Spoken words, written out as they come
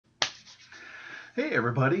Hey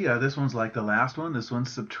everybody, this one's like the last one. This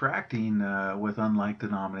one's subtracting with Unlike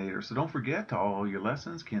Denominators. So don't forget, all your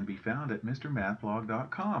lessons can be found at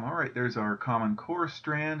Mrmathblog.com. All right, there's our Common Core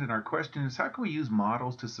strand, and our question is, how can we use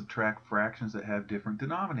models to subtract fractions that have different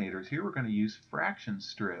denominators? Here we're going to use fraction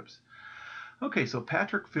strips. Okay, so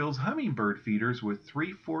Patrick fills hummingbird feeders with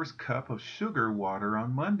 3/4 cup of sugar water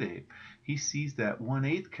on Monday. He sees that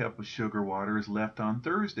 1/8 cup of sugar water is left on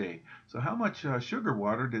Thursday. So how much sugar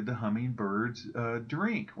water did the hummingbirds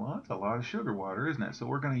drink? Well, that's a lot of sugar water, isn't it? So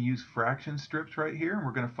we're going to use fraction strips right here, and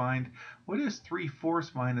we're going to find what is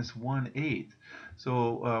 3/4 minus 1/8.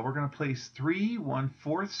 So we're going to place 3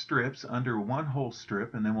 1/4 strips under one whole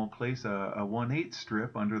strip, and then we'll place a 1/8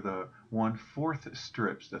 strip under the 1/4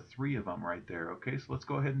 strips, the three of them right there. Okay, so let's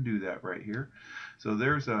go ahead and do that right here. So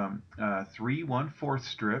there's 3 1/4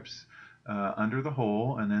 strips under the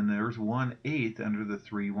hole, and then there's 1/8 under the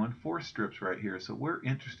 3 1/4 strips right here. So we're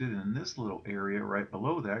interested in this little area right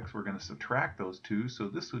below that because we're going to subtract those two. So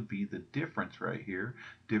this would be the difference right here.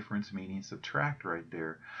 Difference meaning subtract right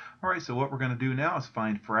there. All right, so what we're going to do now is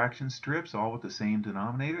find fraction strips all with the same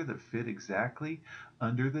denominator that fit exactly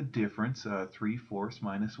under the difference 3/4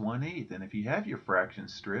 minus 1/8. And if you have your fraction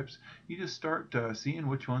strips, you just start seeing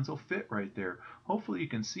which ones will fit right there. Hopefully you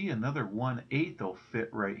can see another 1/8 will fit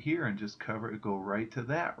right here and just cover it, go right to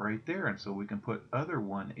that right there. And so we can put other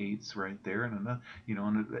 1/8s right there, and another,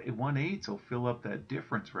 and the 1/8 will fill up that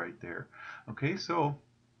difference right there. Okay, so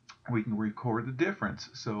we can record the difference.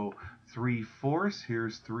 So 3/4,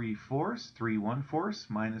 here's 3/4, 3 1/4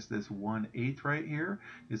 minus this 1/8 right here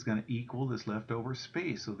is going to equal this leftover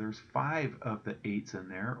space. So there's 5 of the 8s in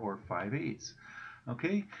there, or 5/8.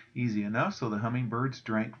 Okay, easy enough. So the hummingbirds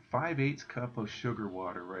drank 5/8 cup of sugar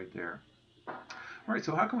water right there. All right,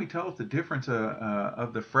 so how can we tell if the difference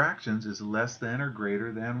of the fractions is less than or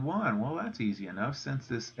greater than 1? Well, that's easy enough. Since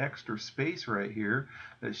this extra space right here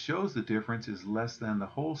that shows the difference is less than the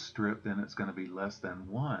whole strip, then it's going to be less than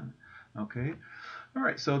 1. Okay, all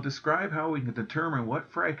right, so describe how we can determine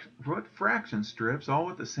what fraction strips, all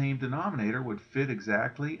with the same denominator, would fit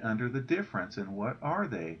exactly under the difference, and what are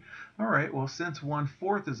they? All right, well, since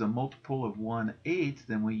 1/4 is a multiple of 1/8,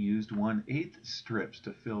 then we used 1/8 strips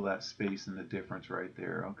to fill that space in the difference right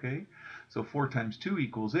there, okay? So 4 times 2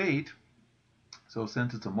 equals 8. So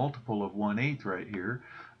since it's a multiple of 1/8 right here,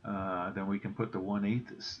 then we can put the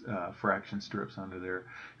 1/8 fraction strips under there.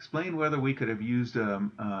 Explain whether we could have used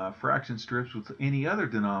fraction strips with any other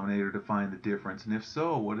denominator to find the difference, and if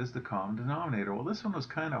so, what is the common denominator? Well, this one was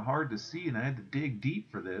kind of hard to see, and I had to dig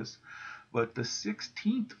deep for this. But the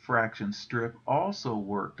 16th fraction strip also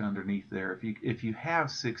worked underneath there. If you have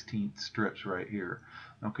 16th strips right here,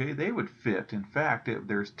 okay, they would fit. In fact,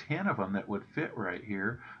 there's 10 of them that would fit right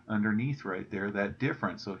here underneath right there, that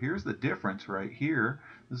difference. So here's the difference right here.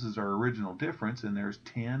 This is our original difference, and there's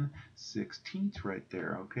 10/16 right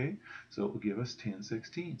there, okay? So it will give us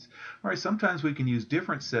 10/16. All right, sometimes we can use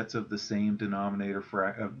different sets of the same denominator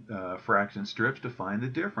fraction strips to find the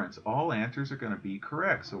difference. All answers are going to be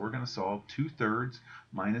correct, so we're going to solve 2/3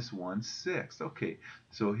 minus 1/6. Okay,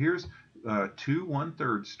 so here's 2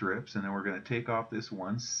 1/3 strips, and then we're going to take off this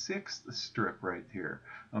 1/6 strip right here.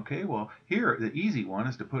 Okay, well, here the easy one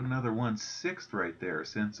is to put another 1/6 right there.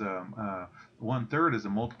 Since 1/3 is a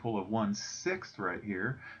multiple of 1/6 right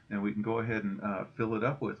here, then we can go ahead and fill it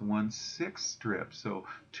up with 1/6 strips. So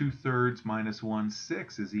 2/3 minus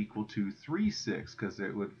 1/6 is equal to 3/6, because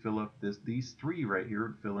it would fill up these three right here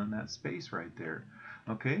would fill in that space right there.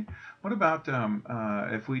 Okay, what about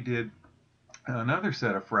if we did another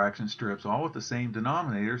set of fraction strips, all with the same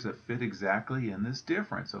denominators that fit exactly in this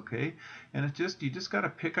difference, okay? And you just got to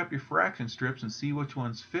pick up your fraction strips and see which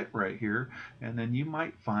ones fit right here, and then you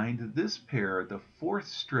might find this pair, the 4th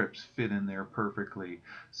strips, fit in there perfectly.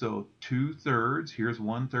 So 2/3, here's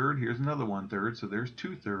 1/3, here's another 1/3, so there's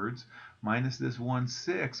 2/3, minus this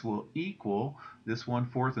 1/6 will equal this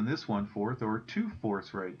 1/4 and this 1/4, or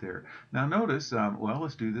 2/4 right there. Now notice, well,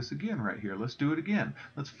 let's do this again right here. Let's do it again.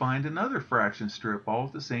 Let's find another fraction strip, all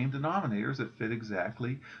with the same denominators that fit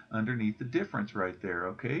exactly underneath the difference right there,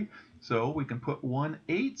 okay? So we can put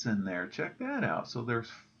 1/8 in there. Check that out. So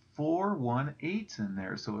there's 4 1/8 in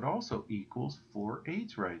there, so it also equals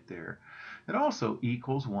 4/8 right there. It also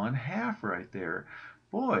equals 1/2 right there.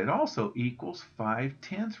 Boy, it also equals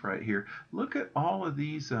 5/10 right here. Look at all of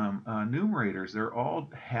these numerators. They're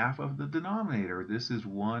all half of the denominator. This is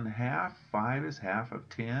 1/2. 5 is half of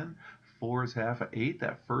 10. 4 is half of 8.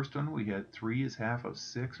 That first one we had 3 is half of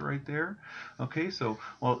 6 right there. Okay, so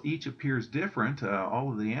while each appears different,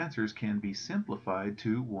 all of the answers can be simplified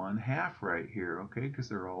to 1/2 right here, okay, because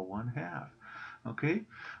they're all 1/2. Okay,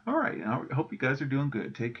 all right, I hope you guys are doing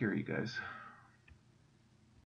good. Take care, you guys.